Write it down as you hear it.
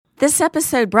This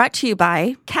episode brought to you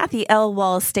by Kathy L.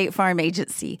 Wall State Farm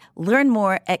Agency. Learn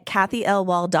more at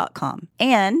kathylwall.com.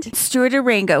 And Stuart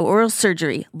Arango Oral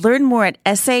Surgery. Learn more at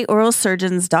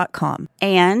saoralsurgeons.com.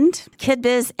 And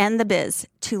KidBiz and the Biz.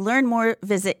 To learn more,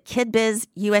 visit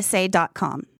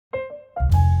kidbizusa.com.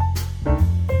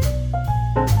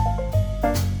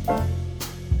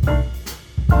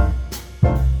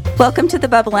 Welcome to the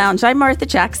Bubble Lounge. I'm Martha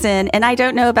Jackson, and I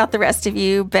don't know about the rest of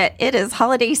you, but it is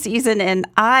holiday season, and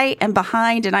I am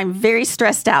behind, and I'm very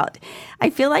stressed out. I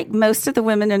feel like most of the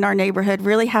women in our neighborhood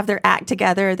really have their act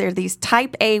together. They're these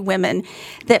type A women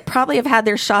that probably have had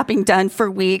their shopping done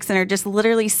for weeks and are just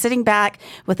literally sitting back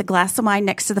with a glass of wine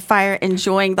next to the fire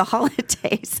enjoying the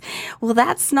holidays. Well,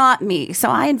 that's not me. So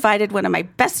I invited one of my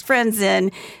best friends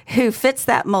in who fits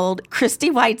that mold, Christie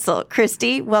Weichsel.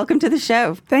 Christie, welcome to the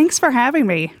show. Thanks for having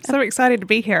me. So excited to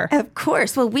be here. Of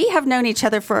course. Well, we have known each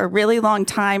other for a really long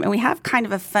time, and we have kind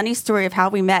of a funny story of how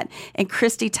we met, and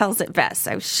Christie tells it best.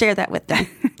 So share that with them.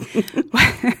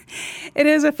 It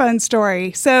is a fun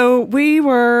story. So it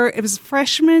was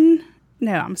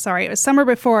it was summer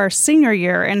before our senior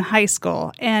year in high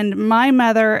school, and my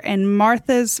mother and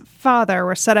Martha's father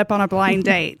were set up on a blind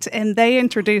date, and they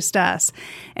introduced us.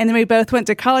 And then we both went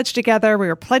to college together. We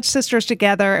were pledge sisters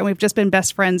together, and we've just been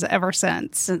best friends ever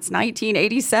since. Since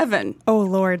 1987. Oh,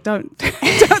 Lord, don't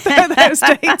throw those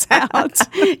dates out.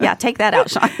 Yeah, take that out,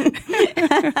 Sean.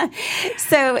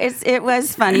 So it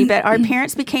was funny, but our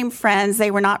parents became friends.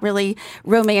 They were not really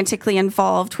romantically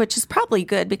involved, which is probably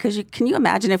good because can you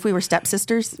imagine if we were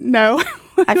stepsisters? No.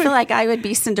 I feel like I would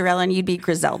be Cinderella and you'd be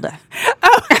Griselda.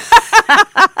 Oh.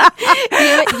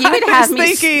 you would have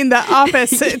me thinking the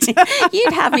opposite.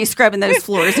 You'd have me scrubbing those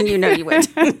floors, and you know you would.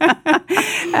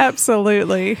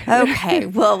 Absolutely. Okay,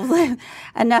 well,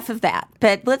 enough of that.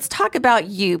 But let's talk about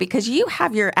you, because you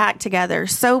have your act together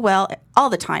so well all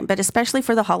the time, but especially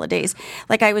for the holidays.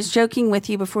 Like I was joking with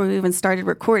you before we even started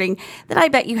recording that I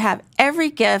bet you have every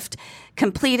gift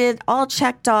completed, all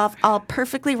checked off, all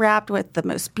perfectly wrapped with the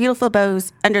most beautiful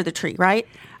bows under the tree, right?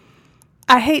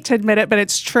 I hate to admit it, but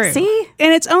it's true. See?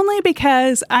 And it's only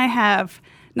because I have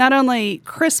not only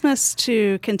Christmas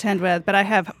to contend with, but I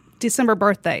have December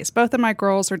birthdays. Both of my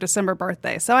girls are December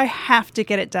birthdays, so I have to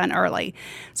get it done early.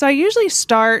 So I usually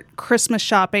start Christmas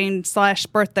shopping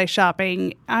 / birthday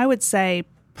shopping, I would say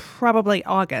probably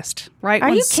August, right?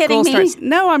 Are you kidding me?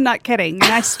 No, I'm not kidding. And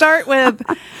I start with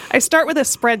a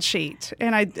spreadsheet,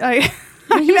 and I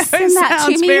you send that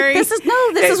to me? This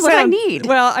is what I need.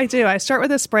 Well, I do. I start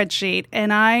with a spreadsheet,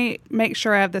 and I make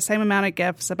sure I have the same amount of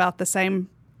gifts about the same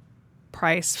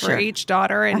price for each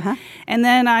daughter. And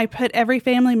then I put every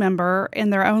family member in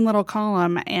their own little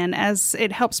column, and as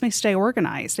it helps me stay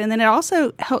organized. And then it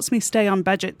also helps me stay on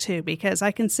budget, too, because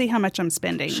I can see how much I'm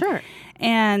spending. Sure.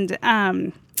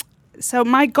 And so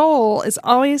my goal is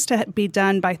always to be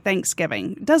done by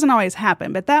Thanksgiving. It doesn't always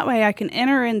happen, but that way I can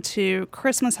enter into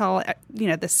Christmas,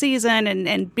 the season,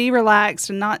 and be relaxed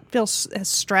and not feel as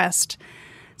stressed.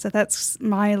 So that's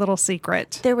my little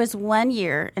secret. There was one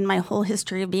year in my whole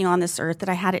history of being on this earth that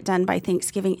I had it done by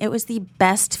Thanksgiving. It was the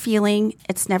best feeling.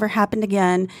 It's never happened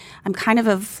again. I'm kind of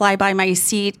a fly by the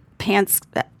seat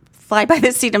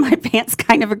of my pants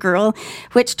kind of a girl,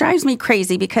 which drives me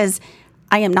crazy because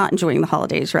I am not enjoying the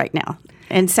holidays right now.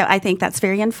 And so I think that's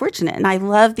very unfortunate. And I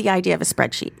love the idea of a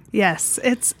spreadsheet. Yes,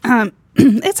 it's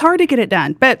it's hard to get it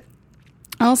done. But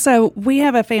also, we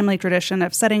have a family tradition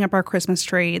of setting up our Christmas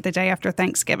tree the day after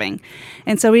Thanksgiving.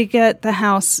 And so we get the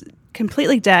house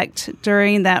completely decked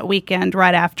during that weekend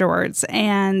right afterwards.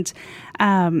 And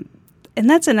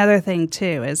that's another thing,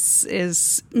 too,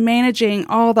 is managing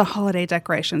all the holiday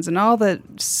decorations and all the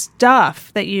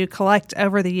stuff that you collect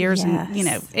over the years.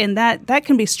 Yes. And that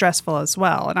can be stressful as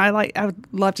well. And I would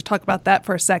love to talk about that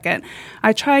for a second.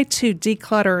 I try to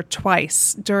declutter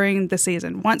twice during the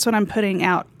season. Once when I'm putting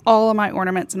out all of my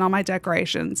ornaments and all my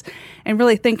decorations and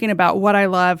really thinking about what I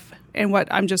love and what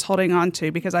I'm just holding on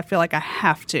to because I feel like I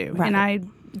have to. Right. And I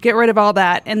get rid of all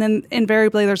that. And then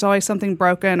invariably there's always something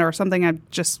broken or something I'm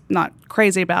just not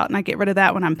crazy about. And I get rid of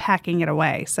that when I'm packing it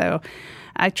away. So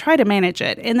I try to manage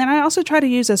it. And then I also try to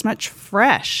use as much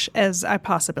fresh as I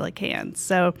possibly can.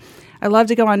 So I love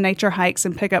to go on nature hikes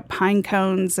and pick up pine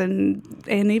cones and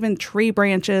even tree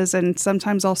branches. And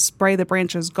sometimes I'll spray the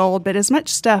branches gold. But as much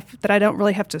stuff that I don't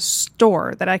really have to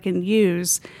store that I can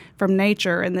use from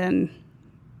nature and then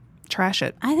trash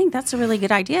it. I think that's a really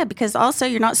good idea because also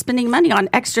you're not spending money on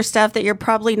extra stuff that you're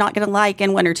probably not going to like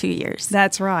in 1 or 2 years.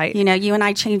 That's right. You know, you and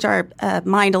I change our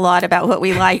mind a lot about what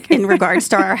we like in regards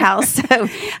to our house. So,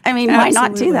 I mean, why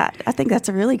not do that? I think that's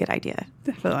a really good idea.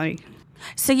 Definitely.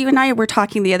 So you and I were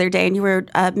talking the other day, and you were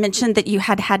mentioned that you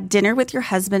had dinner with your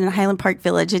husband in Highland Park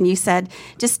Village, and you said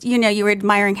just, you were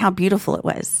admiring how beautiful it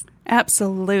was.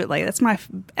 Absolutely. That's my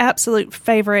absolute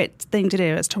favorite thing to do,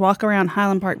 is to walk around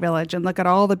Highland Park Village and look at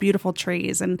all the beautiful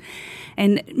trees. And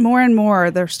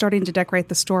more, they're starting to decorate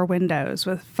the store windows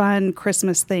with fun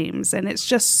Christmas themes. And it's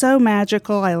just so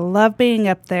magical. I love being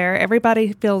up there.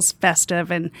 Everybody feels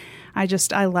festive, and I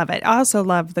love it. I also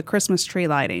love the Christmas tree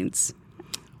lightings.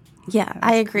 Yeah,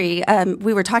 I agree.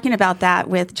 We were talking about that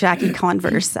with Jackie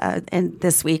Converse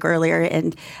this week earlier.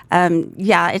 And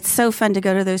it's so fun to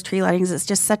go to those tree lightings. It's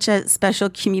just such a special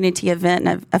community event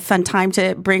and a fun time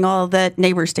to bring all the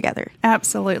neighbors together.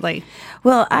 Absolutely.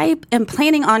 Well, I am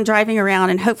planning on driving around,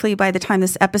 and hopefully by the time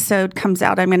this episode comes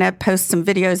out, I'm going to post some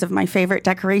videos of my favorite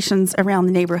decorations around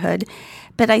the neighborhood.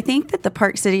 But I think that the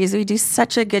Park Cities, we do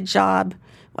such a good job.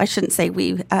 I shouldn't say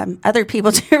we, other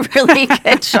people do a really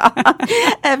good job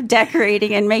of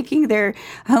decorating and making their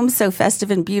homes so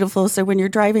festive and beautiful. So when you're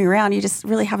driving around, you just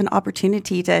really have an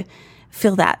opportunity to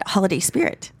feel that holiday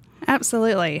spirit.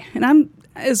 Absolutely. And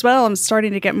I'm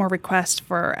starting to get more requests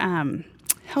for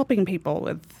helping people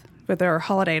with their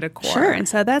holiday decor. Sure. And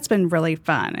so that's been really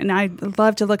fun. And I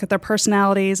love to look at their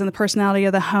personalities and the personality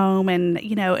of the home, and,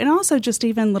 and also just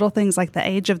even little things like the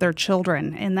age of their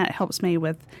children. And that helps me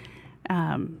with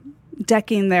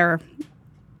decking their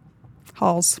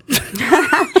halls.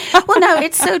 Well, no,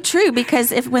 it's so true,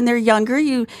 because when they're younger,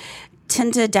 you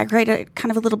tend to decorate it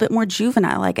kind of a little bit more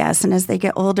juvenile, I guess. And as they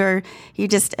get older, you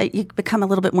become a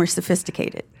little bit more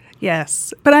sophisticated.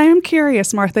 Yes. But I am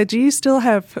curious, Martha, do you still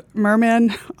have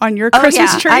mermen on your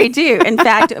Christmas tree? I do. In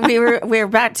fact, we're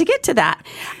about to get to that.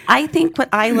 I think what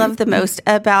I love the most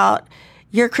about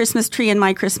your Christmas tree and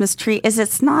my Christmas tree is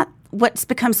it's not what's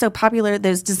become so popular,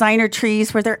 those designer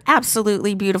trees where they're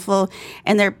absolutely beautiful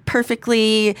and they're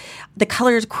perfectly, the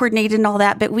colors coordinated and all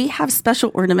that. But we have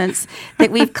special ornaments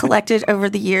that we've collected over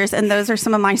the years, and those are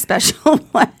some of my special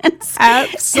ones.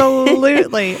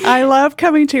 Absolutely. I love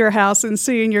coming to your house and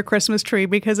seeing your Christmas tree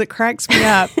because it cracks me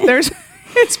up.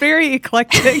 It's very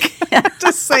eclectic,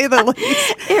 to say the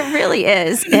least. It really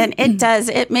is. And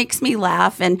it makes me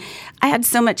laugh. And I had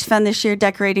so much fun this year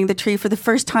decorating the tree. For the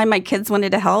first time, my kids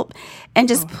wanted to help, and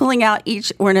just pulling out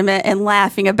each ornament and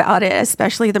laughing about it,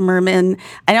 especially the mermen.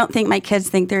 I don't think my kids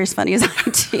think they're as funny as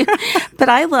I do, but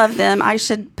I love them. I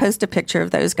should post a picture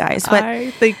of those guys. But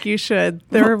I think you should.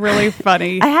 They're really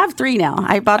funny. I have 3 now.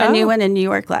 I bought a new one in New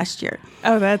York last year.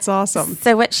 Oh, that's awesome.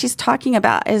 So what she's talking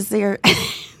about is do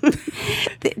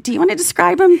you want to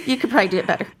describe them? You could probably do it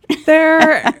better.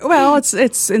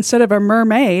 It's instead of a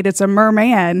mermaid, it's a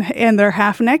merman, and they're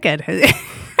half naked.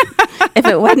 If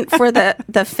it wasn't for the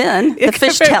fin, the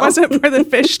fishtail. If it wasn't for the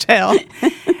fishtail.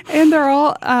 And they're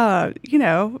all,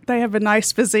 they have a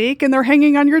nice physique, and they're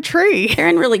hanging on your tree. They're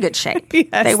in really good shape.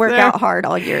 Yes, they work out hard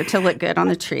all year to look good on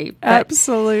the tree. But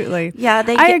absolutely. Yeah,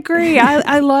 I agree.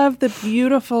 I love the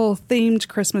beautiful themed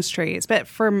Christmas trees, but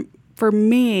for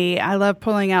me, I love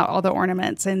pulling out all the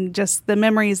ornaments and just the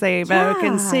memories they evoke,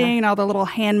 and seeing all the little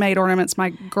handmade ornaments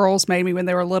my girls made me when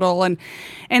they were little. And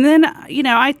then,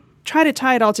 I try to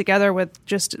tie it all together with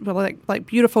just like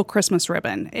beautiful Christmas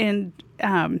ribbon. And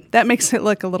that makes it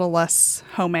look a little less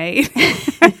homemade.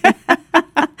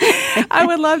 I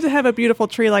would love to have a beautiful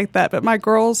tree like that, but my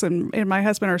girls and my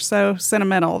husband are so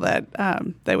sentimental that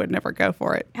they would never go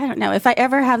for it. I don't know. If I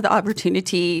ever have the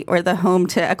opportunity or the home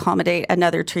to accommodate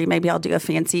another tree, maybe I'll do a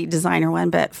fancy designer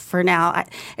one. But for now,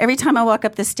 every time I walk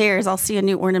up the stairs, I'll see a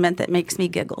new ornament that makes me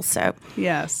giggle. So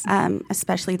yes,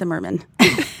 especially the merman.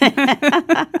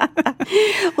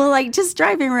 Well, like just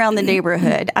driving around the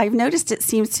neighborhood, I've noticed it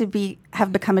seems to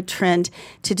have become a trend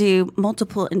to do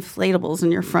multiple inflatables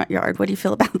in your front yard. What do you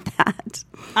feel about that?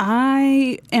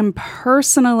 I am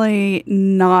personally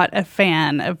not a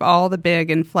fan of all the big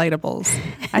inflatables.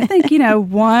 I think,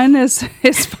 one is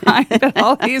fine, but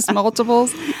all these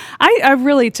multiples, I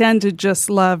really tend to just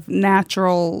love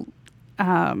natural,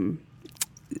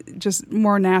 just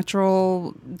more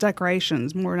natural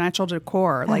decorations, more natural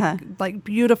decor, like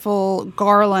beautiful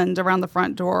garland around the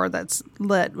front door that's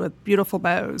lit with beautiful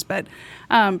bows. But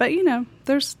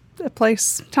there's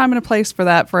time and a place for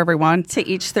that for everyone. To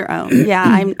each their own.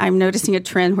 Yeah, I'm noticing a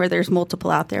trend where there's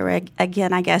multiple out there.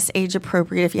 Again, I guess age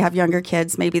appropriate. If you have younger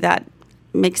kids, maybe that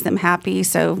makes them happy.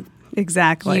 So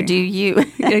exactly, you do you.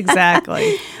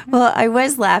 Exactly. Well, I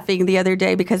was laughing the other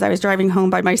day because I was driving home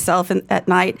by myself at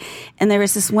night, and there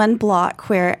was this one block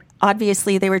where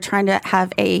obviously they were trying to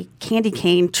have a candy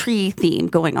cane tree theme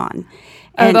going on.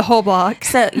 And the whole block.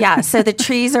 So the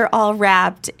trees are all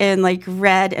wrapped in like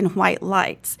red and white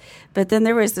lights. But then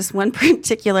there was this one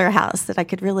particular house that I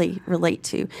could really relate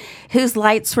to, whose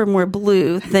lights were more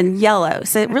blue than yellow.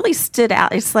 So it really stood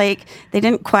out. It's like they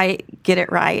didn't quite get it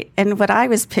right. And what I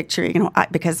was picturing,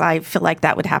 because I feel like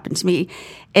that would happen to me,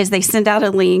 is they send out a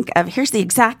link of here's the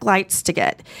exact lights to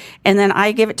get. And then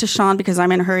I give it to Sean because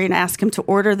I'm in a hurry and ask him to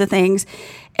order the things.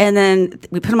 And then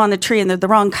we put them on the tree and they're the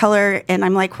wrong color. And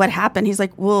I'm like, what happened? He's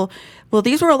like, well,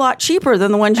 these were a lot cheaper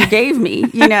than the ones you gave me,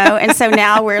 And so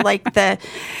now we're like the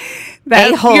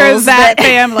a-holes that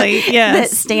family, that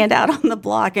yes. stand out on the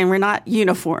block, and we're not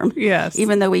uniform. Yes.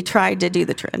 Even though we tried to do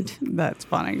the trend. That's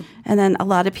funny. And then a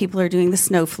lot of people are doing the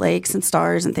snowflakes and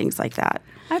stars and things like that.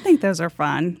 I think those are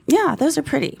fun. Yeah, those are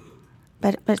pretty.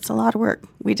 But it's a lot of work.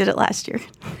 We did it last year.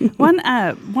 One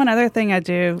other thing I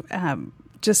do,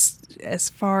 just as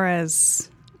far as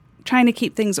trying to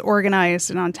keep things organized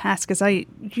and on task, is I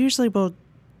usually will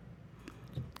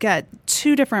get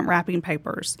 2 different wrapping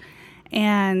papers.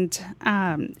 And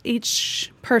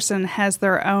each person has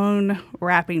their own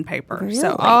wrapping paper. Really?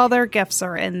 So all their gifts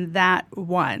are in that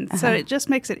one. Uh-huh. So it just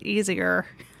makes it easier,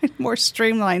 more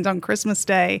streamlined on Christmas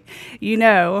Day. You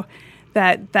know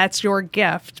that that's your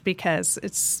gift because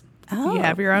it's you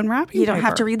have your own wrapping paper. You don't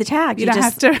have to read the tag. You don't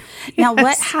have to. Yes. Now,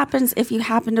 what happens if you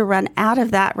happen to run out of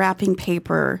that wrapping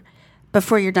paper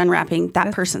before you're done wrapping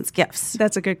that person's gifts?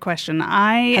 That's a good question.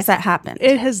 Has that happened?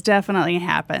 It has definitely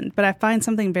happened, but I find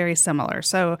something very similar.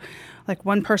 So, like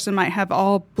one person might have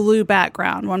all blue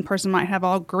background, one person might have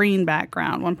all green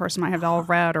background, one person might have all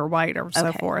red or white or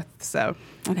so forth. So,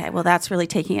 okay, well, that's really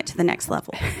taking it to the next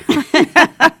level.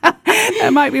 That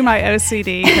might be my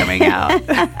OCD coming out.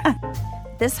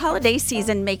 This holiday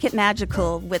season, make it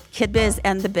magical with Kid Biz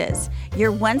and the Biz,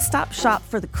 your one-stop shop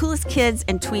for the coolest kids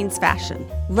and tweens fashion.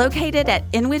 Located at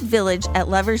Inwood Village at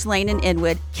Lovers Lane in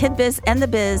Inwood, Kid Biz and the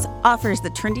Biz offers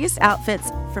the trendiest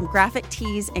outfits from graphic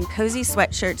tees and cozy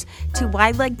sweatshirts to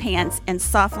wide-leg pants and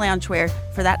soft loungewear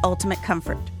for that ultimate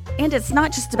comfort. And it's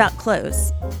not just about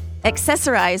clothes.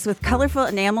 Accessorize with colorful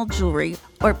enamel jewelry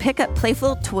or pick up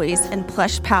playful toys and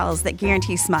plush pals that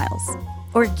guarantee smiles.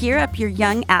 Or gear up your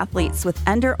young athletes with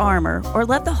Under Armour, or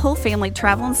let the whole family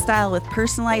travel in style with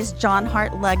personalized John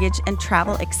Hart luggage and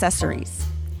travel accessories.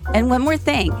 And one more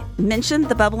thing, mention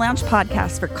the Bubble Lounge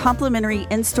podcast for complimentary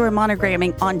in-store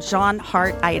monogramming on John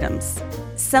Hart items.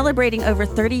 Celebrating over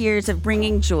 30 years of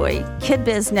bringing joy, Kid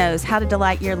Biz knows how to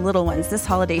delight your little ones this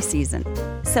holiday season.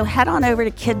 So head on over to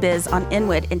Kid Biz on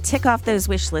Inwood and tick off those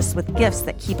wish lists with gifts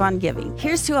that keep on giving.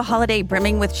 Here's to a holiday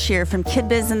brimming with cheer from Kid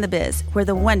Biz and the Biz, where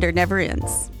the wonder never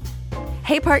ends.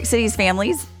 Hey Park Cities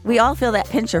families, we all feel that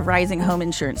pinch of rising home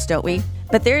insurance, don't we?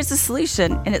 But there is a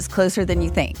solution, and it's closer than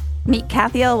you think. Meet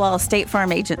Kathy Elwall, State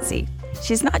Farm Agency.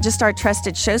 She's not just our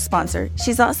trusted show sponsor,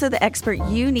 she's also the expert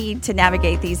you need to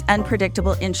navigate these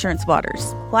unpredictable insurance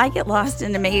waters. Why get lost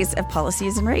in a maze of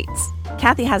policies and rates?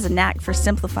 Kathy has a knack for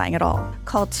simplifying it all.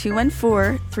 Call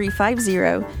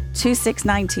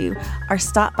 214-350-2692 or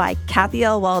stop by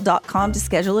kathyelwall.com to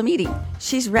schedule a meeting.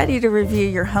 She's ready to review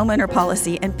your homeowner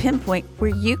policy and pinpoint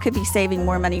where you could be saving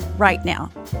more money right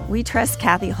now. We trust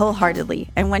Kathy wholeheartedly,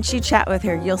 and once you chat with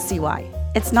her, you'll see why.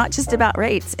 It's not just about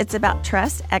rates, it's about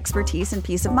trust, expertise, and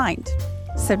peace of mind.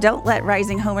 So don't let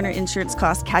rising homeowner insurance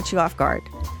costs catch you off guard.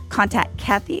 Contact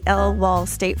Kathy L. Wall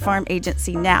State Farm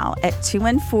Agency now at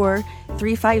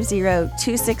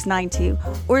 214-350-2692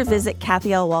 or visit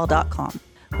kathyelwall.com.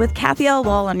 With Kathy L.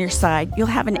 Wall on your side, you'll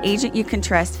have an agent you can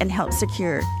trust and help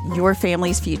secure your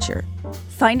family's future.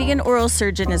 Finding an oral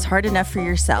surgeon is hard enough for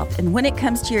yourself, and when it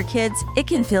comes to your kids, it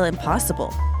can feel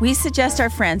impossible. We suggest our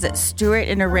friends at Stewart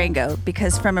and Arango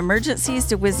because from emergencies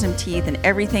to wisdom teeth and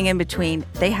everything in between,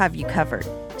 they have you covered.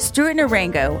 Stewart and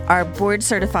Arango are board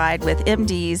certified with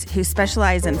MDs who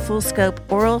specialize in full scope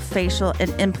oral, facial, and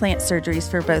implant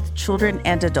surgeries for both children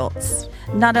and adults.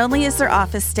 Not only is their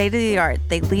office state-of-the-art,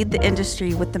 they lead the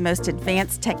industry with the most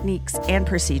advanced techniques and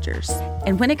procedures.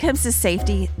 And when it comes to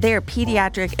safety, they are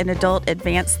pediatric and adult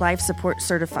advanced life support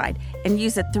certified and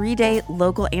use a 3-day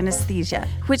local anesthesia,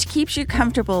 which keeps you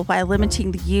comfortable while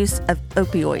limiting the use of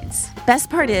opioids. Best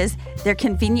part is, they're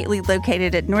conveniently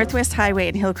located at Northwest Highway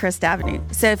and Hillcrest Avenue.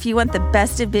 So if you want the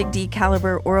best of Big D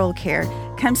caliber oral care,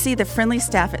 come see the friendly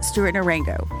staff at Stewart and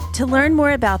Arango. To learn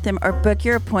more about them or book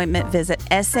your appointment, visit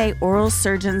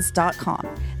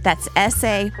saoralsurgeons.com. That's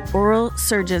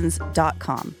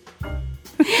saoralsurgeons.com.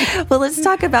 Well, let's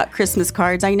talk about Christmas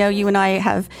cards. I know you and I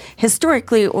have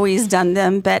historically always done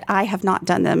them, but I have not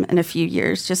done them in a few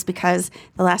years just because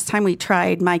the last time we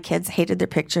tried, my kids hated their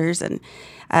pictures and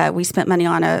we spent money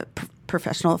on a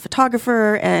professional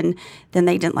photographer, and then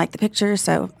they didn't like the picture,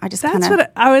 so I just That's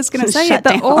what I was going to say.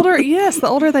 The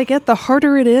older they get, the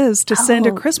harder it is to send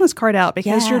a Christmas card out,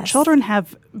 because your children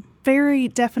have very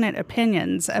definite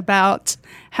opinions about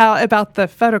the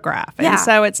photograph. And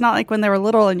so it's not like when they were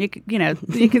little and you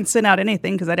can send out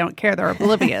anything because they don't care, they're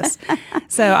oblivious.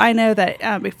 So I know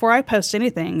that before I post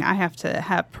anything, I have to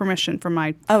have permission from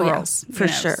my girls. For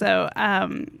sure. So yeah,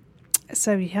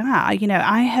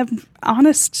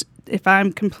 if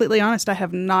I'm completely honest, I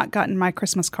have not gotten my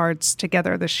Christmas cards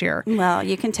together this year. Well,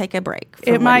 you can take a break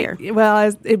for 1 year.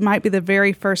 It might be the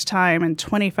very first time in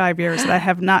 25 years that I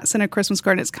have not sent a Christmas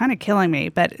card. It's kind of killing me,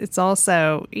 but it's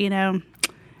also,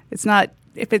 it's not,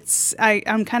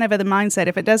 I'm kind of of the mindset,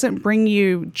 if it doesn't bring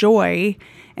you joy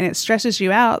and it stresses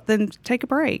you out, then take a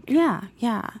break. Yeah.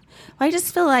 Well, I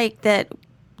just feel like that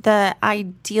the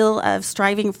ideal of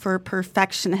striving for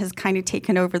perfection has kind of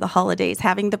taken over the holidays,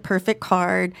 having the perfect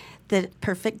card, the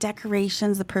perfect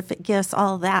decorations, the perfect gifts,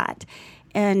 all that.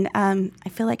 And I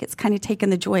feel like it's kind of taken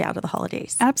the joy out of the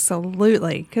holidays.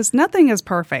 Absolutely, because nothing is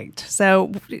perfect.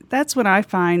 So that's when I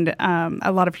find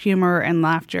a lot of humor and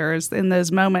laughter is in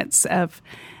those moments of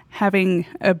having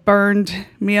a burned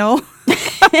meal.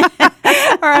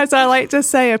 Or as I like to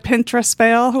say, a Pinterest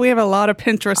fail. We have a lot of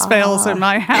Pinterest fails in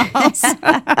my house.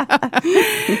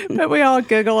 But we all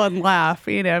giggle and laugh.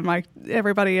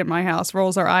 Everybody in my house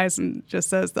rolls their eyes and just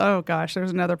says, oh gosh,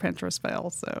 there's another Pinterest fail.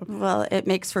 So, well, it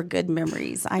makes for good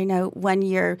memories. I know one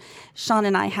year, Sean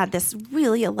and I had this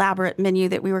really elaborate menu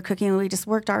that we were cooking, and we just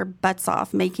worked our butts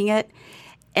off making it.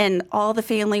 And all the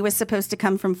family was supposed to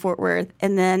come from Fort Worth.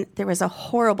 And then there was a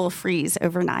horrible freeze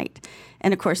overnight.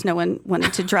 And, of course, no one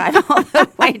wanted to drive all the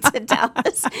way to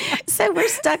Dallas. So we're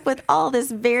stuck with all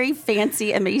this very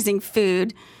fancy, amazing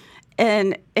food.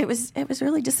 And it was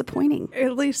really disappointing.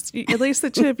 At least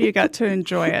the two of you got to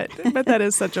enjoy it. But that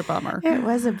is such a bummer. It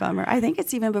was a bummer. I think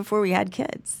it's even before we had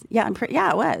kids. Yeah,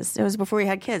 it was. It was before we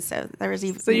had kids. So there was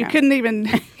even. So you couldn't even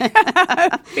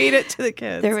feed it to the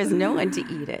kids. There was no one to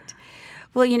eat it.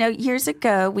 Well, years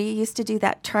ago, we used to do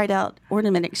that tried out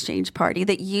ornament exchange party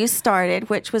that you started,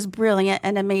 which was brilliant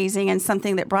and amazing and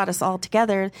something that brought us all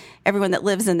together, everyone that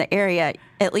lives in the area,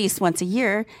 at least once a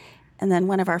year. And then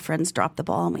one of our friends dropped the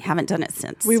ball, and we haven't done it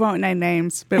since. We won't name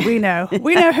names, but we know.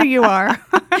 We know who you are.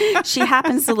 She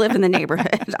happens to live in the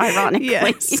neighborhood, ironically.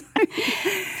 Yes.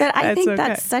 But I think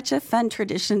that's such a fun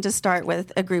tradition to start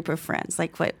with a group of friends,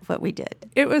 like what we did.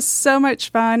 It was so much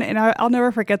fun, and I'll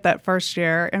never forget that first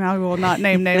year, and I will not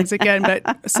name names again,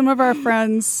 but some of our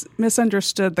friends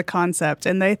misunderstood the concept,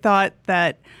 and they thought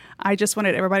that I just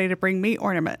wanted everybody to bring me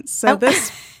ornaments. So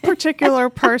this particular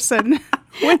person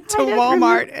went to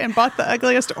Walmart and bought the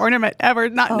ugliest ornament ever,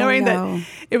 not knowing that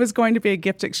it was going to be a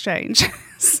gift exchange.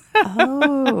 So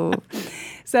I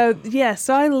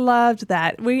loved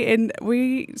that.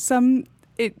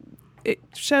 It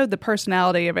showed the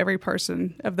personality of every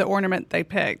person of the ornament they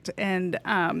picked, and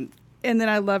then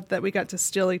I loved that we got to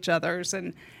steal each other's,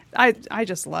 and I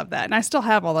just love that, and I still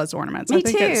have all those ornaments. I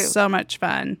think it's so much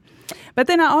fun. But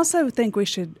then I also think we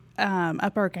should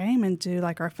up our game and do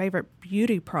like our favorite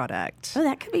beauty product. Oh,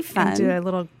 that could be fun. And do a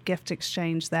little gift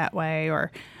exchange that way.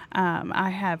 Or I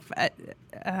have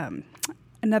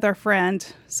another friend.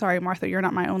 Sorry, Martha, you're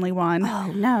not my only one. Oh,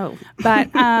 no.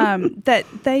 But that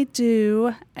they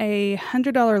do a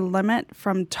 $100 limit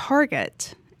from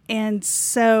Target. And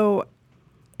so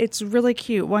it's really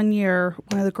cute. One year,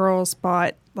 one of the girls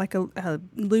bought like a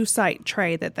lucite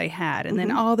tray that they had, and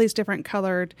then all these different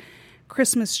colored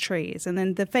Christmas trees, and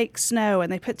then the fake snow,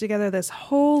 and they put together this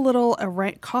whole little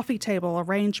coffee table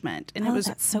arrangement, and it was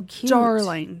that's so cute.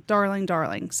 darling.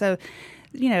 So,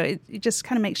 it just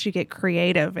kind of makes you get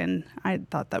creative, and I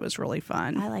thought that was really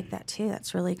fun. I like that too.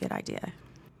 That's a really good idea.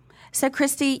 So,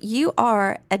 Christie, you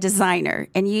are a designer,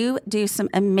 and you do some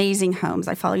amazing homes.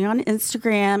 I follow you on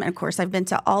Instagram, and of course, I've been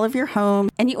to all of your homes,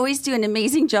 and you always do an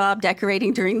amazing job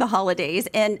decorating during the holidays.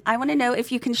 And I want to know if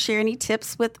you can share any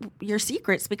tips with your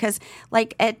secrets, because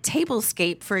like a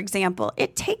tablescape, for example,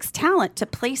 it takes talent to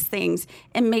place things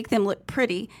and make them look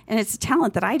pretty, and it's a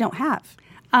talent that I don't have.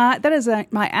 That is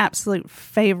my absolute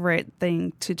favorite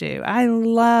thing to do. I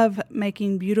love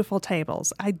making beautiful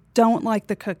tables. I don't like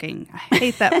the cooking. I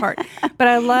hate that part. But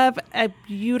I love a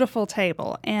beautiful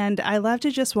table. And I love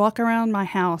to just walk around my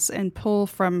house and pull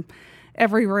from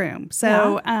every room.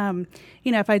 So,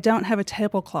 if I don't have a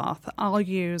tablecloth, I'll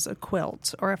use a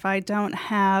quilt. Or if I don't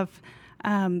have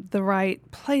the right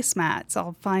placemats,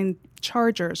 I'll find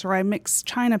chargers, or I mix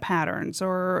china patterns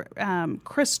or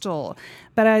crystal.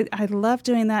 But I love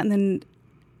doing that, and then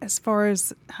as far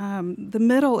as the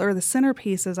middle or the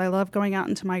centerpieces, I love going out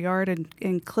into my yard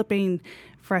and clipping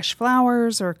fresh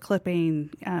flowers or clipping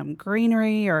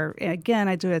greenery. Or again,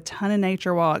 I do a ton of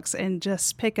nature walks and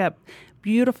just pick up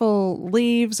beautiful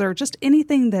leaves or just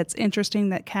anything that's interesting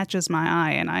that catches my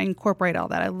eye, and I incorporate all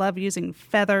that. I love using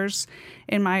feathers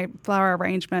in my flower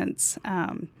arrangements,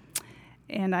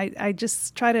 and I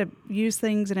just try to use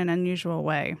things in an unusual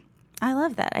way. I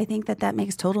love that. I think that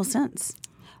makes total sense.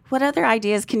 What other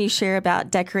ideas can you share about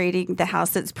decorating the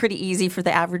house that's pretty easy for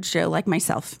the average Joe like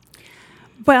myself?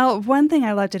 Well, one thing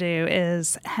I love to do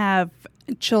is have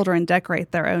children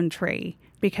decorate their own tree,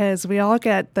 because we all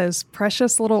get those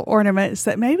precious little ornaments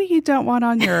that maybe you don't want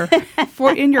on your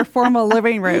in your formal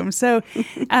living room. So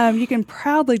you can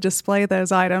proudly display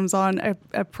those items on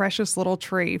a precious little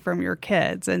tree from your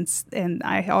kids, and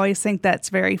I always think that's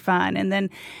very fun. And then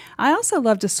I also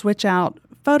love to switch out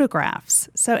photographs.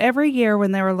 So every year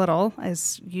when they were little,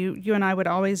 as you and I would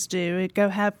always do, go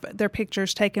have their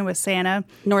pictures taken with Santa.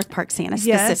 North Park Santa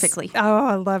specifically. Yes. Oh,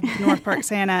 I love North Park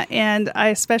Santa. And I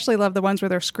especially love the ones where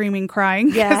they're screaming, crying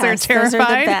because they're terrified. Those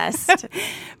are the best.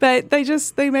 But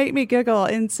they make me giggle.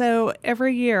 And so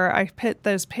every year I put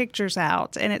those pictures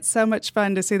out, and it's so much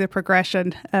fun to see the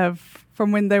progression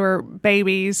from when they were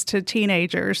babies to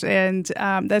teenagers. And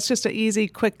that's just an easy,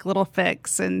 quick little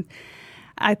fix. And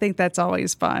I think that's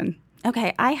always fun.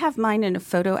 Okay, I have mine in a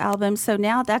photo album, so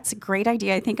now that's a great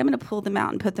idea. I think I'm going to pull them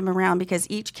out and put them around because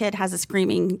each kid has a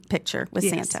screaming picture with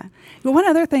Santa. Well, one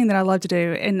other thing that I love to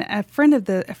do, and a friend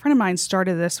of mine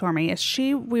started this for me, is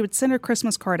we would send her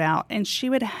Christmas card out, and she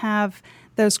would have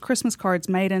those Christmas cards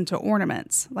made into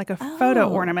ornaments, like a photo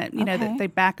ornament, you know, that they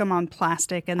back them on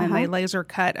plastic and then they laser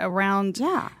cut around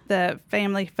the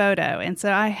family photo. And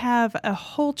so I have a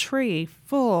whole tree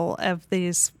full of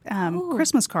these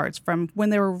Christmas cards from when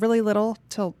they were really little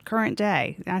till current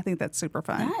day. And I think that's super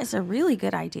fun. That is a really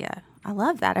good idea. I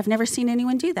love that. I've never seen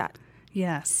anyone do that.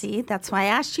 Yes. See, that's why I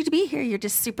asked you to be here. You're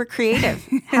just super creative.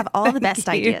 Have all the best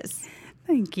ideas.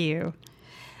 Thank you.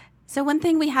 So one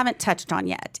thing we haven't touched on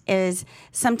yet is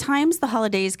sometimes the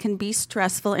holidays can be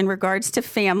stressful in regards to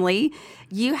family.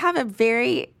 You have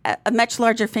a much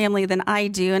larger family than I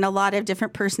do and a lot of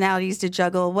different personalities to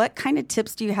juggle. What kind of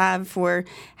tips do you have for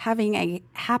having a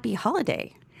happy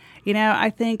holiday? You know, I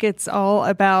think it's all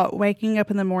about waking up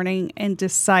in the morning and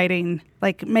deciding,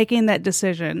 like making that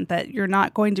decision that you're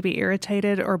not going to be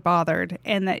irritated or bothered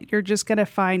and that you're just going to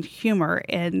find humor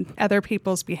in other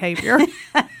people's behavior.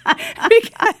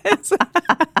 because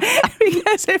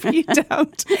if you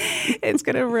don't, it's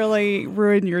going to really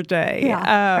ruin your day.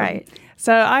 Yeah, right.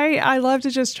 So I love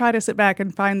to just try to sit back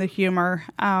and find the humor.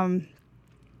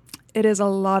 It is a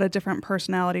lot of different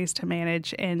personalities to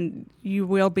manage, and you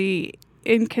will be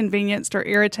inconvenienced or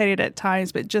irritated at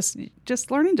times, but just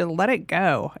learning to let it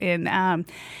go. And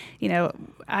you know,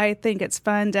 I think it's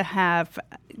fun to have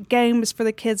games for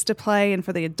the kids to play and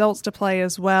for the adults to play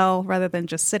as well, rather than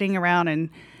just sitting around and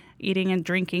eating and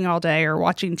drinking all day or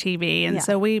watching TV. And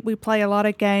so we play a lot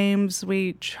of games.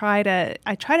 I try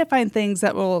to find things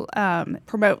that will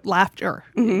promote laughter,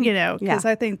 you know, because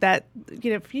I think that, you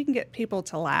know, if you can get people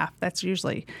to laugh, that's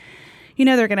usually, you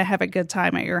know, they're going to have a good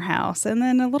time at your house. And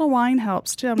then a little wine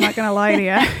helps too. I'm not going to lie to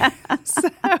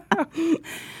you.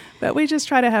 But we just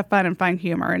try to have fun and find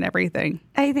humor in everything.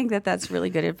 I think that's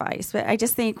really good advice. But I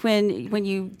just think when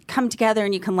you come together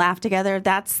and you can laugh together,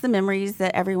 that's the memories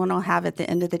that everyone will have at the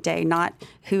end of the day, not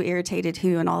who irritated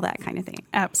who and all that kind of thing.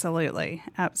 Absolutely.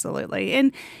 Absolutely.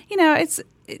 And, you know,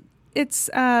 it's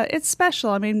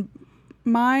special. I mean,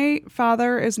 my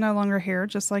father is no longer here,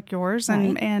 just like yours,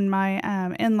 and my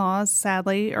in-laws,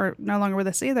 sadly, are no longer with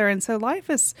us either. And so life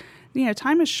is, you know,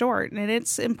 time is short, and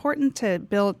it's important to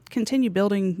continue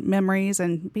building memories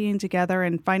and being together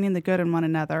and finding the good in one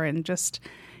another, and just,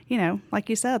 you know, like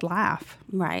you said, laugh.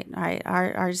 Right.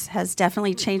 Ours has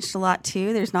definitely changed a lot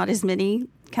too. There's not as many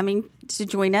coming to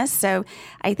join us. So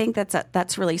I think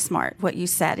that's really smart. What you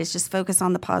said is just focus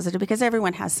on the positive, because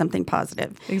everyone has something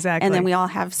positive. Exactly. And then we all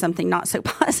have something not so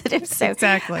positive. So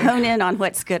hone in on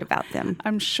what's good about them.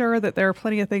 I'm sure that there are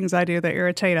plenty of things I do that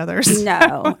irritate others.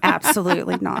 No,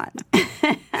 absolutely not.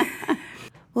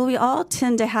 Well, we all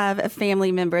tend to have a family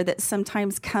member that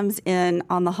sometimes comes in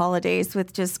on the holidays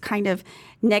with just kind of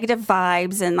negative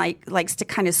vibes and likes to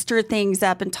kind of stir things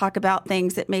up and talk about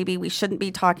things that maybe we shouldn't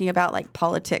be talking about, like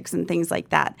politics and things like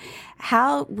that.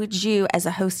 How would you, as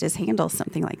a hostess, handle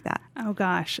something like that? Oh,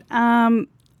 gosh.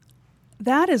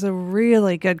 That is a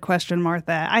really good question,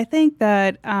 Martha. I think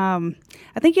that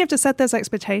you have to set those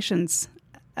expectations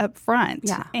up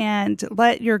front and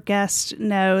let your guests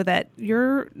know that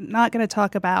you're not going to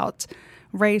talk about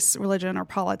race, religion, or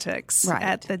politics Right.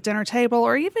 at the dinner table,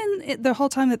 or even the whole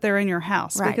time that they're in your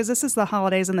house. Right. Because this is the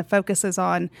holidays, and the focus is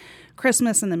on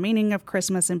Christmas and the meaning of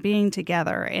Christmas and being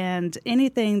together. And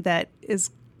anything that is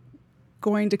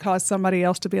going to cause somebody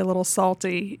else to be a little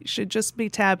salty should just be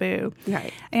taboo.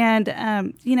 Right. And,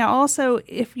 also,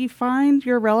 if you find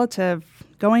your relative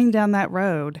going down that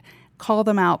road, call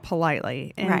them out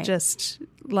politely and Right. just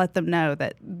let them know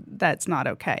that that's not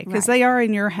okay, because Right. they are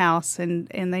in your house and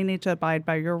they need to abide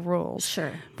by your rules.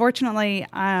 Sure. Fortunately,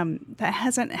 that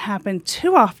hasn't happened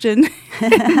too often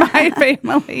in my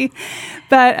family,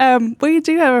 but we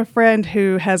do have a friend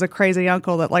who has a crazy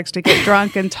uncle that likes to get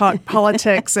drunk and talk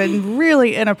politics and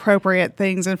really inappropriate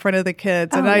things in front of the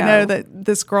kids. And Oh, I no. know that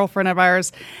this girlfriend of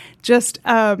ours just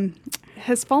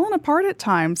has fallen apart at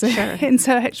times. Sure. And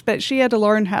so, but she had to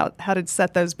learn how to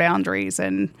set those boundaries.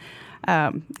 And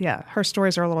her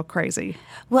stories are a little crazy.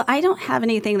 Well, I don't have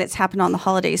anything that's happened on the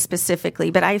holidays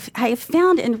specifically, but I've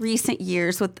found in recent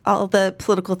years with all the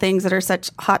political things that are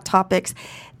such hot topics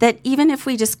that even if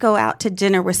we just go out to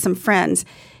dinner with some friends,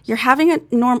 you're having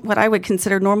what I would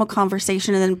consider normal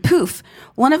conversation, and then poof,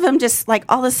 one of them just like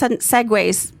all of a sudden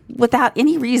segues without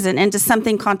any reason into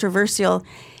something controversial.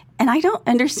 And I don't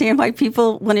understand why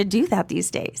people want to do that these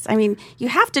days. I mean, you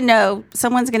have to know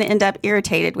someone's going to end up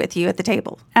irritated with you at the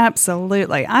table.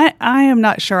 Absolutely. I am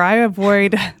not sure. I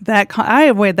avoid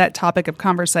that topic of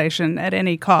conversation at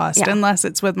any cost, unless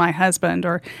it's with my husband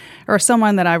or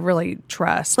someone that I really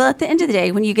trust. Well, at the end of the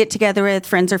day, when you get together with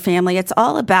friends or family, it's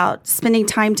all about spending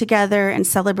time together and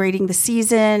celebrating the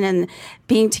season and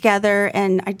being together.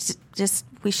 And I just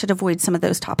we should avoid some of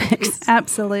those topics.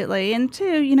 Absolutely. And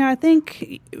two, I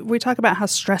think we talk about how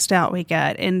stressed out we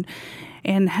get and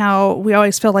how we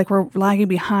always feel like we're lagging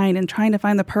behind and trying to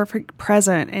find the perfect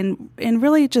present, and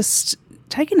really just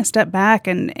taking a step back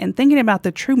and thinking about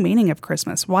the true meaning of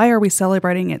Christmas. Why are we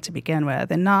celebrating it to begin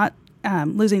with, and not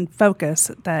losing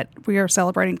focus that we are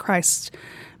celebrating Christ's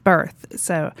birth.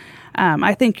 So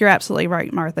I think you're absolutely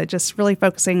right, Martha, just really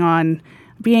focusing on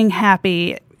being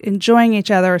happy, enjoying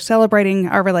each other, celebrating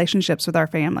our relationships with our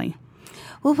family.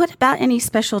 Well, what about any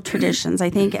special traditions? I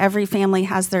think every family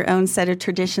has their own set of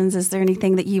traditions. Is there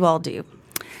anything that you all do?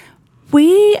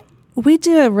 We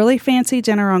do a really fancy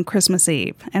dinner on Christmas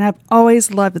Eve, and I've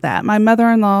always loved that. My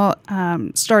mother-in-law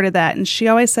started that, and she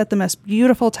always set the most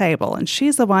beautiful table, and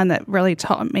she's the one that really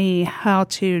taught me how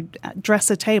to dress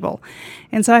a table.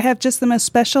 And so I have just the most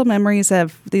special memories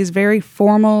of these very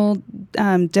formal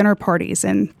dinner parties,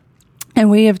 and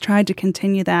we have tried to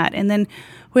continue that. And then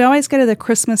we always go to the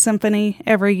Christmas Symphony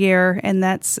every year, and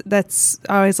that's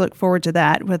I always look forward to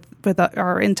that with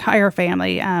our entire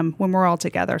family when we're all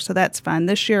together. So that's fun.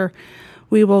 This year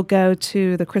we will go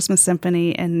to the Christmas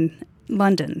Symphony in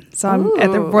London. So I'm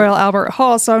at the Royal Albert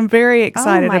Hall, so I'm very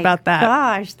excited about that.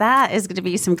 Gosh, that is going to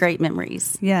be some great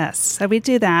memories. Yes, so we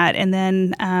do that, and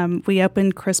then we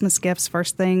open Christmas gifts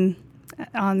first thing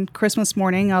on Christmas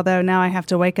morning, although now I have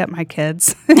to wake up my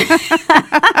kids.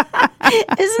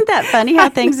 Isn't that funny how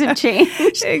things have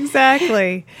changed?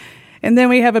 Exactly. And then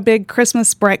we have a big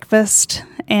Christmas breakfast,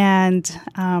 and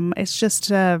it's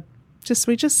just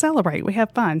we just celebrate. We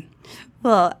have fun.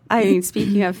 Well, I mean,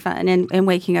 speaking of fun and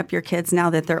waking up your kids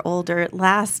now that they're older,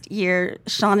 last year,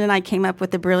 Sean and I came up with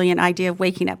the brilliant idea of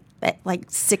waking up at like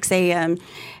 6 a.m.,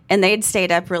 and they'd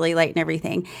stayed up really late and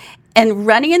everything, and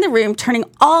running in the room, turning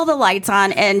all the lights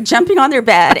on and jumping on their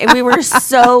bed. And we were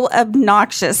so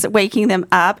obnoxious at waking them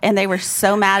up, and they were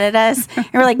so mad at us. And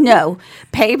we're like, no,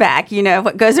 payback.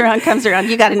 What goes around comes around.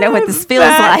 You got to know what this feels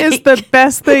like. That is the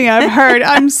best thing I've heard.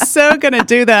 I'm so going to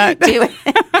do that. Do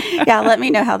it. Yeah, let me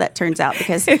know how that turns out,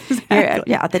 because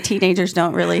the teenagers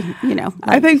don't really,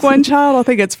 I think one child will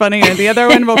think it's funny, and the other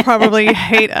one will probably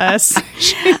hate us.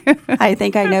 I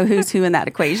think I know who's who in that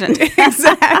equation.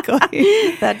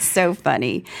 Exactly. That's so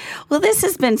funny. Well, this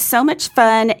has been so much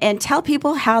fun. And tell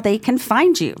people how they can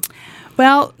find you.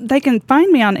 Well, they can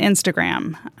find me on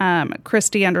Instagram,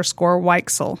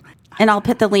 Christie_Weichsel. And I'll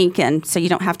put the link in so you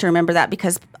don't have to remember that,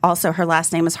 because also her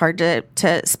last name is hard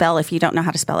to spell if you don't know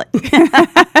how to spell it.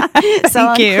 So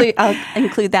I'll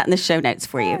include that in the show notes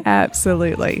for you.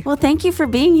 Absolutely. Well, thank you for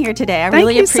being here today. I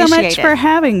really appreciate it. Thank you so much for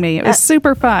having me. It was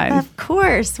super fun. Of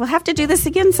course. We'll have to do this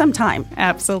again sometime.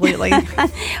 Absolutely.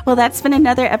 Well, that's been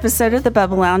another episode of The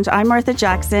Bubble Lounge. I'm Martha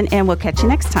Jackson, and we'll catch you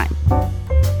next time.